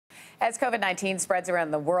As COVID-19 spreads around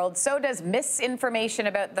the world, so does misinformation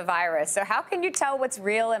about the virus. So how can you tell what's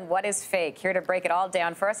real and what is fake? Here to break it all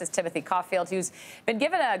down for us is Timothy Caulfield, who's been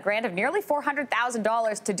given a grant of nearly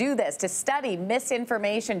 $400,000 to do this, to study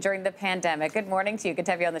misinformation during the pandemic. Good morning to you. Good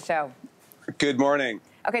to have you on the show. Good morning.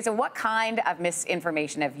 Okay, so what kind of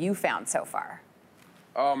misinformation have you found so far?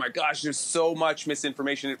 Oh my gosh, there's so much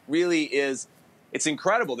misinformation. It really is, it's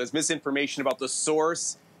incredible. There's misinformation about the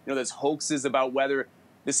source. You know, there's hoaxes about whether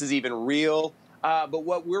this is even real. But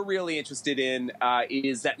what we're really interested in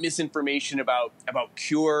is that misinformation about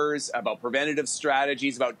cures, about preventative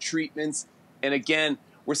strategies, about treatments. And again,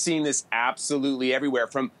 we're seeing this absolutely everywhere,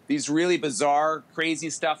 from these really bizarre,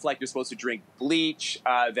 crazy stuff like you're supposed to drink bleach,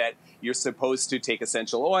 that you're supposed to take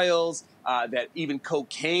essential oils, that even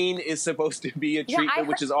cocaine is supposed to be a treatment,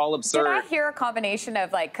 which is all absurd. Did I hear a combination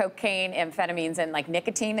of like cocaine, amphetamines, and like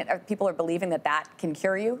nicotine? People are believing that that can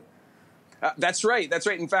cure you? That's right. That's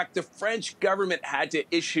right. In fact, the French government had to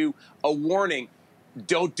issue a warning.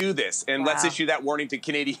 Don't do this. And let's issue that warning to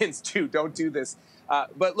Canadians, too. Don't do this.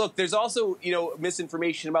 But look, there's also,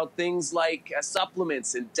 misinformation about things like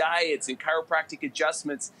supplements and diets and chiropractic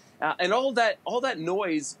adjustments. And all that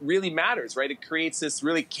noise really matters, right? It creates this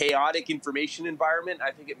really chaotic information environment. I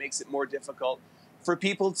think it makes it more difficult for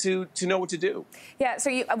people to know what to do. Yeah,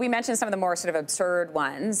 so we mentioned some of the more sort of absurd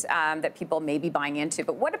ones that people may be buying into,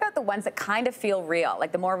 but what about the ones that kind of feel real,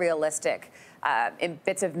 like the more realistic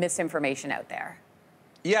bits of misinformation out there?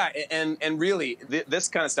 Yeah, and really, this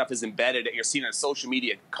kind of stuff is embedded. You're seeing it on social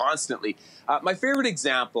media constantly. My favorite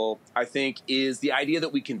example, I think, is the idea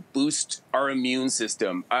that we can boost our immune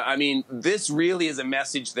system. I mean, this really is a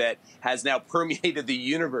message that has now permeated the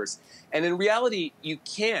universe. And in reality, you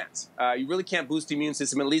can't. You really can't boost the immune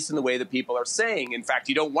system, at least in the way that people are saying. In fact,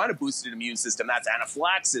 you don't want to boost an immune system. That's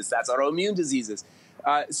anaphylaxis. That's autoimmune diseases.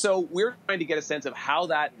 So we're trying to get a sense of how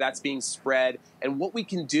that's being spread and what we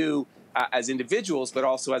can do as individuals, but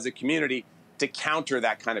also as a community, to counter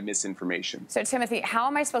that kind of misinformation. So, Timothy, how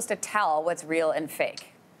am I supposed to tell what's real and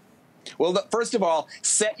fake? Well, first of all,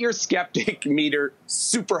 set your skeptic meter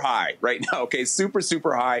super high right now, okay? Super,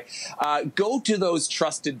 super high. Go to those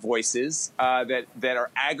trusted voices that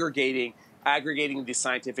are aggregating the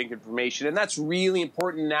scientific information. And that's really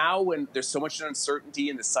important now when there's so much uncertainty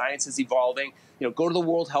and the science is evolving. Go to the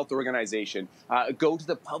World Health Organization, go to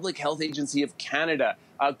the Public Health Agency of Canada,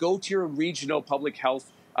 go to your regional public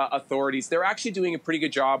health authorities. They're actually doing a pretty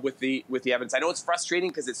good job with the evidence. I know it's frustrating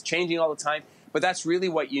because it's changing all the time, but that's really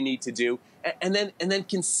what you need to do. And then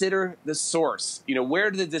consider the source. Where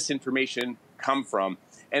did this information come from?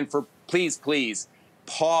 And please,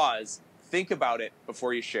 pause, think about it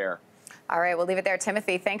before you share. All right, we'll leave it there.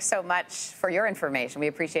 Timothy, thanks so much for your information. We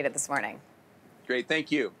appreciate it this morning. Great,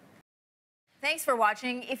 thank you. Thanks for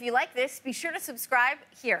watching. If you like this, be sure to subscribe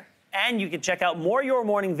here. And you can check out more Your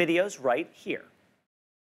Morning videos right here.